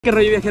¿Qué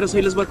rollo, viajeros?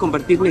 Hoy les voy a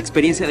compartir mi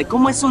experiencia de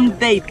cómo es un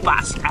day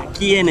pass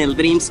aquí en el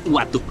Dreams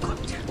Huatulco.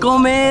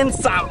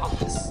 ¡Comenzamos!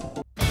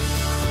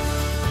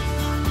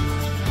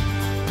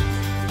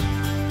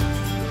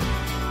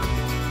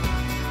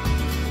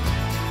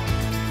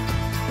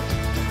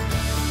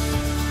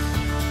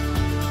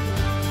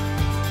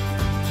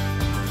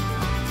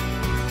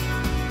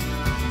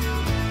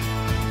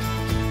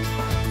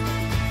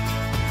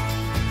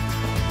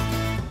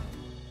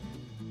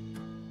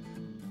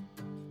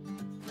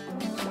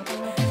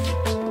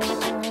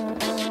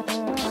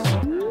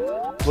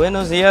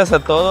 Buenos días a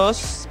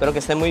todos, espero que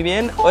estén muy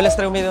bien. Hoy les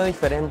traigo un video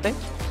diferente.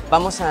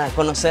 Vamos a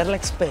conocer la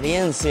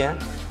experiencia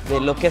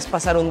de lo que es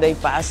pasar un day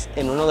pass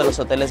en uno de los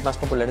hoteles más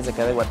populares de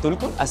acá de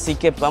Huatulco. Así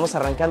que vamos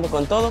arrancando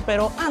con todo,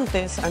 pero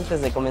antes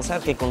de comenzar,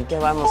 que con qué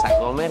vamos a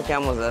comer, qué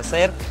vamos a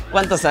hacer,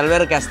 cuántas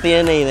albercas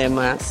tiene y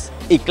demás.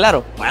 Y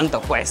claro,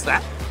 cuánto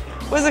cuesta.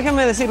 Pues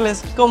déjenme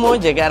decirles cómo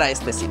llegar a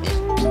este sitio.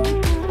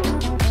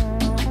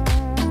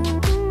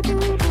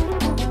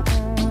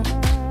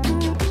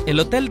 El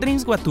Hotel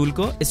Dreams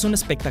Huatulco es un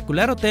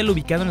espectacular hotel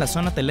ubicado en la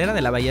zona hotelera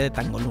de la bahía de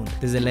Tangolunda.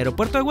 Desde el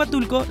aeropuerto de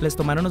Huatulco les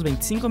tomará unos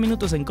 25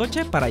 minutos en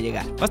coche para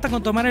llegar. Basta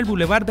con tomar el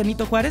Boulevard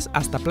Benito Juárez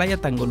hasta Playa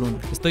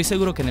Tangolunda. Estoy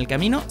seguro que en el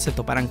camino se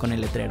toparán con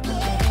el letrero.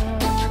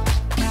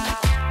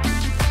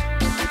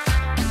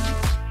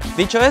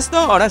 Dicho esto,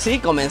 ahora sí,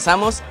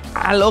 comenzamos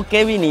a lo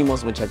que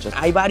vinimos, muchachos.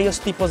 Hay varios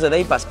tipos de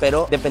day pass,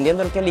 pero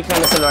dependiendo del que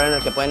elijan es el horario en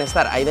el que pueden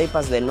estar. Hay day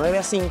pass de 9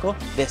 a 5,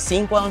 de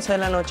 5 a 11 de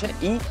la noche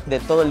y de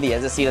todo el día,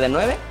 es decir, de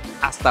 9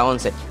 hasta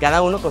 11,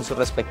 cada uno con sus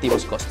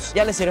respectivos costos.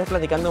 Ya les iré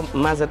platicando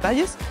más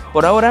detalles.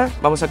 Por ahora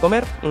vamos a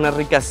comer unas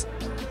ricas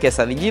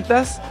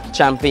quesadillitas,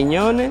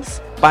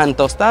 champiñones, pan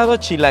tostado,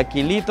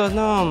 chilaquilitos.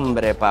 No,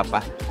 hombre,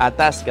 papá,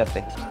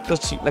 atáscate.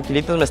 Estos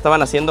chilaquilitos me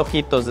estaban haciendo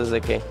ojitos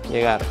desde que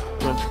llegaron.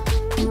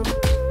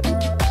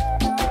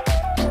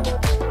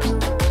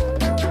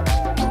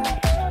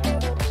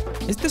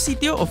 Este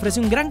sitio ofrece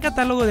un gran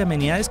catálogo de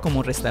amenidades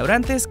como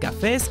restaurantes,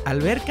 cafés,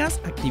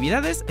 albercas,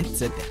 actividades,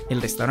 etc. El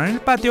restaurante en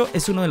el patio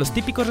es uno de los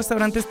típicos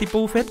restaurantes tipo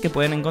buffet que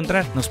pueden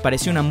encontrar. Nos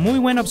pareció una muy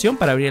buena opción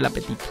para abrir el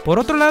apetito. Por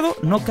otro lado,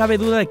 no cabe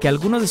duda de que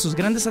algunos de sus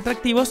grandes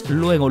atractivos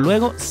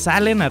luego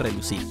salen a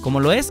relucir, como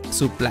lo es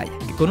su playa,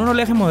 que con un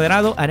oleaje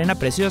moderado, arena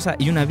preciosa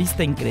y una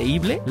vista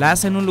increíble, la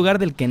hacen un lugar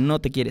del que no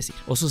te quieres ir.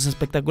 O sus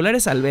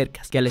espectaculares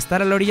albercas, que al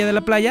estar a la orilla de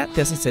la playa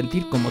te hacen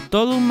sentir como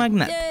todo un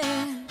magnate.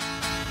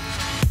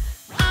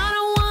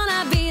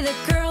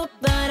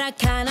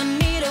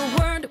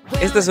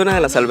 Esta es una de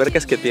las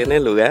albercas que tiene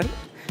el lugar.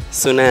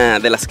 Es una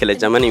de las que le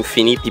llaman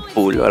Infinity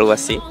Pool o algo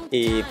así.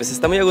 Y pues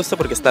está muy a gusto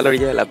porque está a la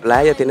orilla de la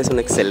playa, tienes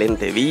una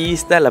excelente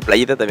vista, la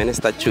playita también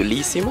está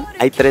chulísima.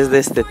 Hay 3 de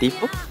este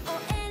tipo.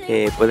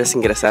 Puedes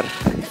ingresar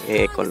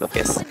con lo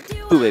que es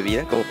tu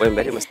bebida, como pueden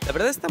ver. La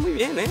verdad está muy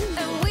bien, ¿eh?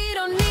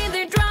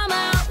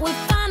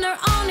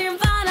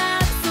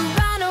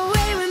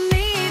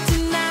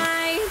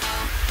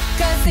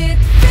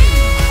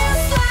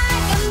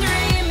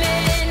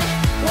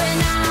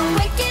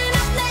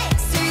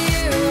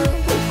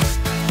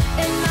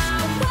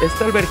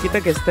 Esta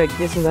alberquita que está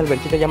aquí es una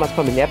alberquita ya más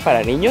familiar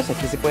para niños.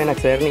 Aquí sí pueden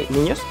acceder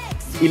niños.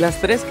 Y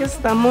las 3 que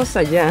estamos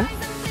allá,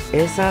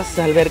 esas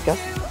albercas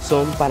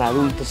son para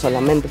adultos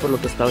solamente, por lo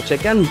que he estado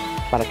checando,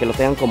 para que lo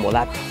tengan como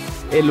dato.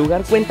 El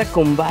lugar cuenta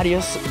con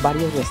varios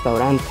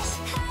restaurantes.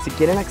 Si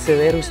quieren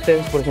acceder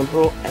ustedes, por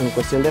ejemplo, en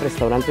cuestión de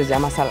restaurantes ya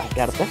más a la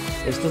carta,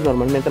 estos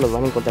normalmente los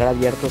van a encontrar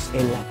abiertos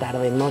en la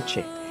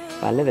tarde-noche,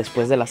 ¿vale?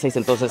 Después de las 6,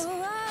 entonces...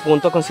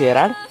 punto a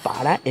considerar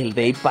para el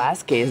day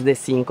pass, que es de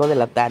 5 de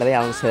la tarde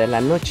a 11 de la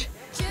noche,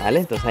 ¿vale?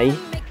 Entonces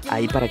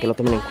ahí para que lo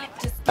tomen en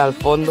cuenta. Al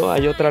fondo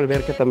hay otra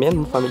alberca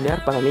también,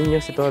 familiar para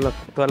niños y todo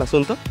el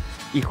asunto.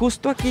 Y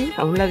justo aquí,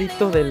 a un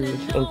ladito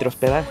entre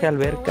hospedaje,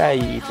 alberca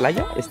y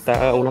playa,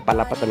 está una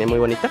palapa también muy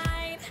bonita,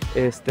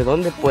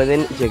 donde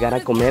pueden llegar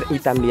a comer y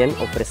también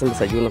ofrecen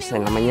desayunos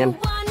en la mañana.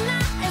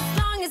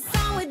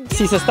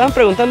 Si se estaban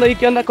preguntando ahí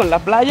qué onda con la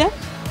playa,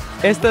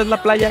 esta es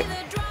la playa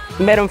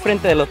mero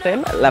enfrente del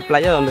hotel, la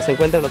playa donde se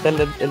encuentra el hotel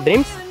de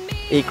Dreams.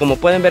 Y como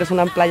pueden ver es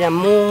una playa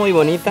muy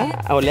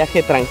bonita, a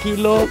oleaje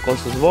tranquilo, con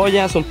sus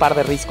boyas, un par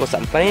de riscos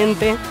al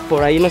frente.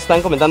 Por ahí nos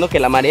están comentando que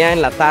la marea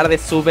en la tarde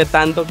sube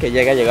tanto que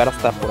llega a llegar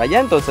hasta por allá,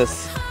 entonces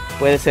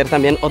puede ser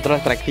también otro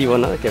atractivo,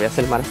 ¿no? De que veas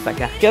el mar hasta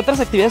acá. ¿Qué otras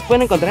actividades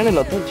pueden encontrar en el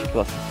hotel,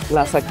 chicos?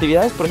 Las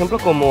actividades, por ejemplo,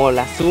 como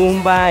la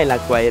zumba, el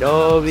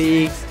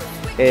aquaerobics.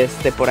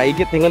 Por ahí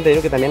que tengo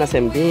entendido que también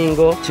hacen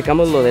bingo.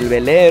 Checamos lo del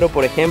velero,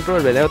 por ejemplo.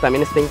 El velero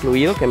también está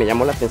incluido, que me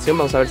llamó la atención.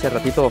 Vamos a ver si al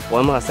ratito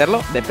podemos hacerlo.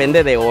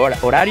 Depende de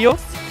horario,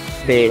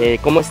 de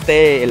cómo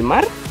esté el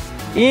mar.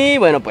 Y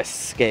bueno,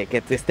 pues que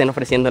te estén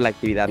ofreciendo la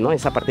actividad, ¿no?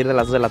 Es a partir de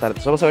las 2 de la tarde.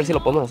 Entonces vamos a ver si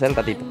lo podemos hacer al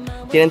ratito.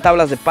 Tienen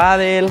tablas de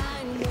pádel,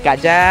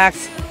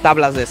 kayaks,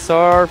 tablas de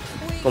surf,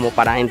 como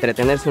para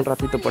entretenerse un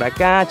ratito por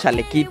acá.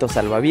 Chalequitos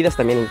salvavidas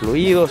también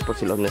incluidos, por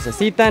si los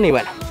necesitan. Y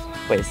bueno,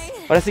 pues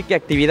ahora sí que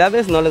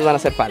actividades no les van a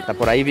hacer falta.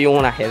 Por ahí vi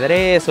un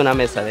ajedrez, una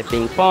mesa de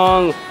ping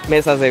pong,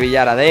 mesas de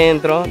billar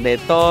adentro, de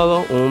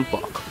todo un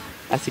poco.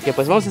 Así que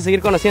pues vamos a seguir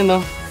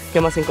conociendo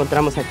qué más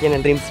encontramos aquí en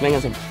el Dreams.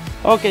 Vénganse.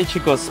 Ok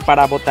chicos,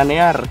 para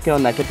botanear, ¿qué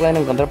onda? ¿Qué pueden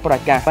encontrar por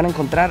acá? Van a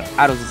encontrar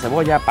aros de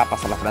cebolla,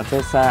 papas a la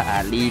francesa,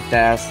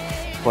 alitas.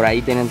 Por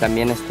ahí tienen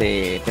también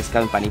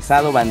pescado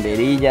empanizado,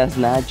 banderillas,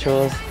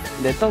 nachos,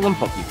 de todo un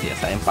poquito, ya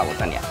saben, para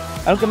botanear.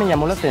 Algo que me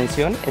llamó la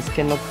atención es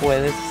que no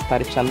puedes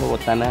estar echando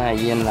botana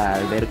ahí en la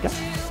alberca.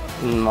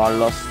 No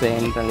lo sé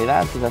en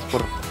realidad, quizás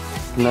por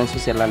no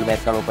ensuciar la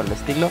alberca o algo por el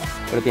estilo,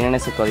 pero tienen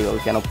ese código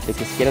que, no, de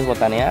que si quieres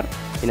botanear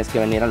tienes que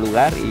venir al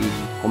lugar y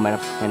comer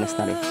en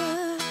esta área.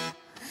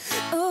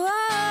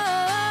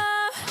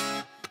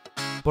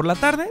 Por la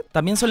tarde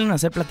también suelen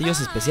hacer platillos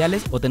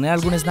especiales o tener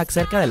algún snack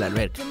cerca de la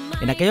alberca.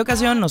 En aquella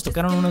ocasión nos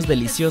tocaron unos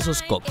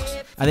deliciosos cocos,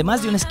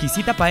 además de una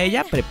exquisita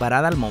paella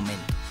preparada al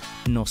momento.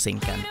 Nos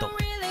encantó.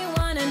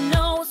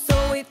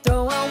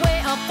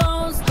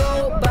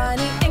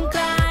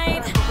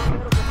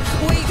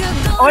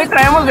 Hoy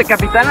traemos de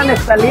capitán a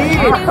Nestalí.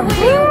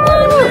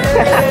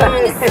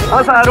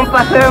 Vamos a dar un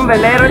paseo en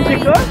velero,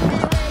 chicos.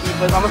 Y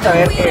pues vamos a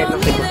ver qué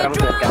nos encontramos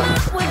en el camino.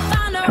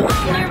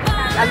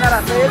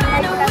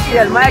 Y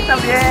el Mike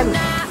también.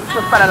 Esto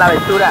es para la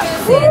aventura.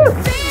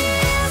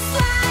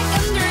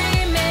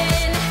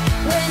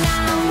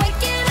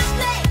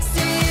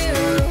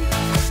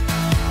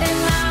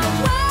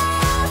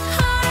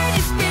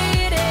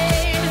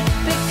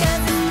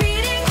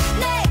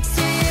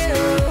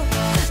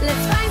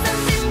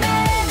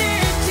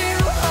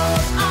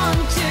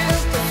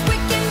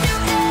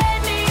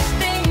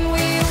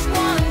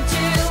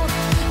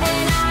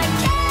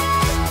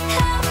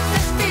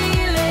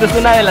 Esta es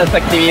una de las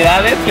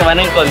actividades que van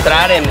a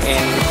encontrar en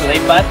su Day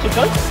Pass,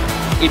 chicos.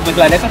 Y pues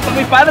la neta está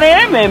muy padre,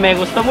 ¿eh? Me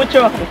gustó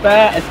mucho.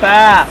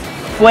 Está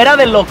fuera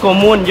de lo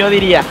común, yo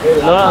diría.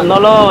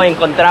 No lo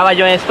encontraba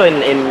yo esto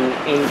en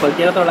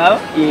cualquier otro lado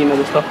y me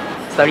gustó.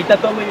 Hasta ahorita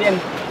todo muy bien.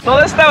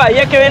 Toda esta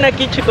bahía que ven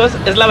aquí, chicos,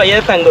 es la bahía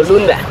de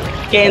Tangolunda,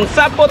 que en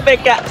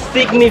zapoteca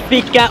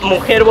significa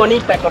mujer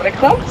bonita,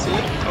 ¿correcto? Sí.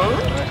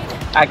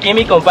 Aquí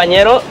mi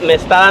compañero me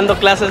está dando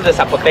clases de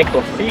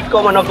zapoteco. Sí,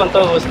 cómo no, con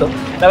todo gusto.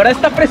 La verdad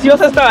está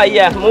preciosa esta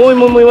bahía, muy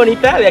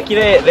bonita. De aquí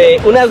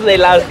de unas de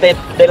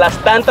las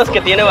tantas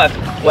que tiene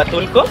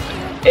Huatulco.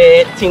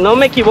 Si no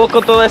me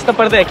equivoco, toda esta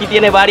parte de aquí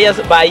tiene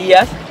varias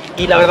bahías.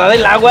 Y la verdad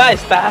el agua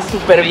está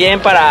súper bien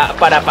para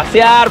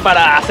pasear,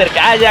 para hacer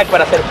kayak,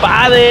 para hacer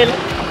pádel,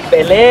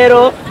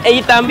 velero.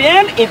 Y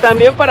también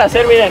para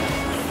hacer, miren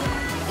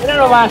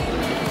nomás.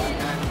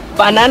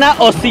 Banana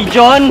o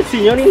sillón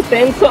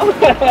intenso,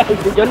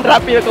 sillón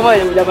rápido, ¿cómo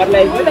llamarle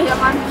ahí?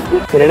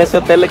 Miren, ese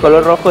hotel de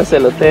color rojo es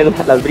el hotel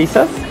Las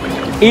Brisas.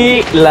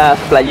 Y las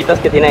playitas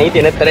que tiene ahí,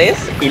 tiene 3.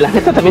 Y la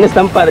neta también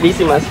están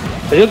padrísimas.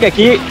 Te digo que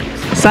aquí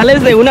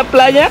sales de una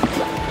playa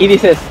y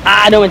dices,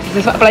 ah, no,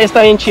 esa playa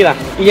está bien chida.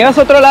 Y llegas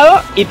a otro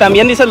lado y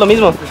también dices lo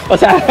mismo. O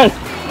sea,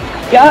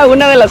 cada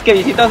una de las que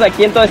visitas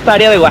aquí en toda esta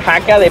área de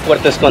Oaxaca, de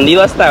Puerto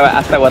Escondido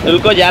hasta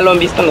Huatulco, ya lo han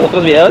visto en los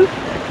otros videos.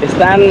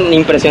 Están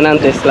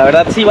impresionantes, la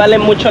verdad sí vale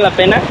mucho la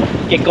pena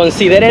que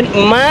consideren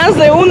más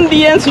de un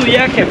día en su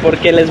viaje,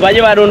 porque les va a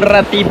llevar un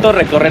ratito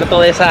recorrer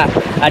toda esa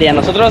área.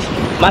 Nosotros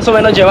más o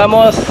menos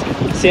llevamos,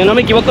 si no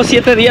me equivoco,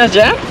 7 días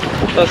ya.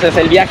 Entonces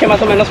el viaje más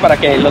o menos, para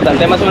que lo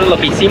tantee más o menos lo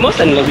que hicimos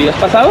en los videos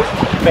pasados,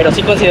 pero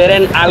sí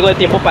consideren algo de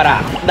tiempo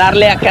para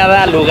darle a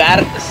cada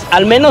lugar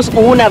al menos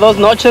 1 o 2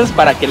 noches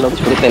para que lo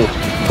disfruten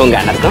con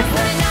ganas,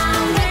 ¿no?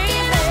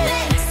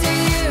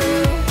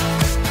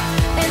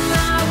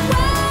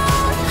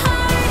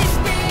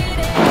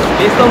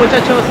 Listo,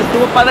 muchachos,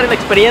 estuvo padre la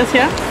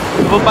experiencia,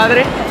 estuvo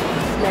padre,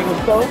 me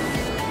gustó.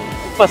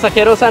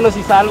 Pasajeros sanos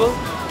y salvos,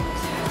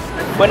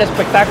 buen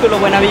espectáculo,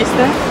 buena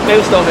vista, me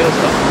gustó,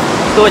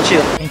 estuvo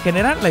chido. En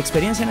general, la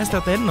experiencia en este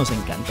hotel nos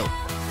encantó,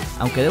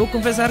 aunque debo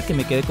confesar que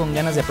me quedé con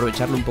ganas de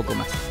aprovecharlo un poco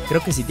más.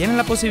 Creo que si tienen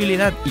la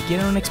posibilidad y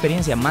quieren una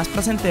experiencia más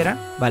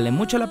placentera, vale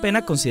mucho la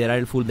pena considerar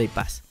el Full Day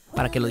Pass,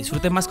 para que lo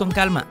disfruten más con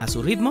calma, a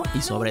su ritmo,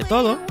 y sobre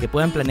todo, que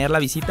puedan planear la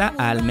visita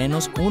a al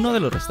menos uno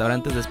de los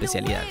restaurantes de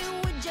especialidades.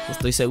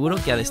 Estoy seguro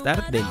que ha de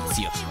estar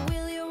delicioso.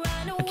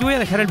 Aquí voy a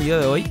dejar el video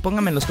de hoy.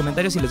 Pónganme en los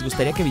comentarios si les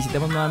gustaría que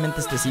visitemos nuevamente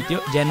este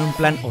sitio ya en un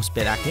plan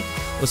hospedaje,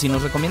 o si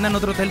nos recomiendan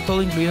otro hotel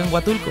todo incluido en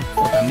Huatulco,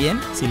 o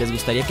también si les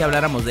gustaría que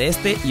habláramos de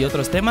este y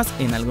otros temas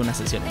en alguna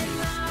sesión en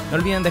vivo. No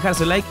olviden dejar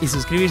su like y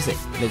suscribirse.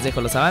 Les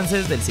dejo los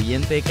avances del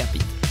siguiente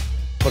capítulo.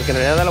 Porque en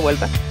realidad da la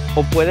vuelta,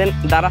 o pueden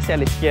dar hacia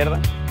la izquierda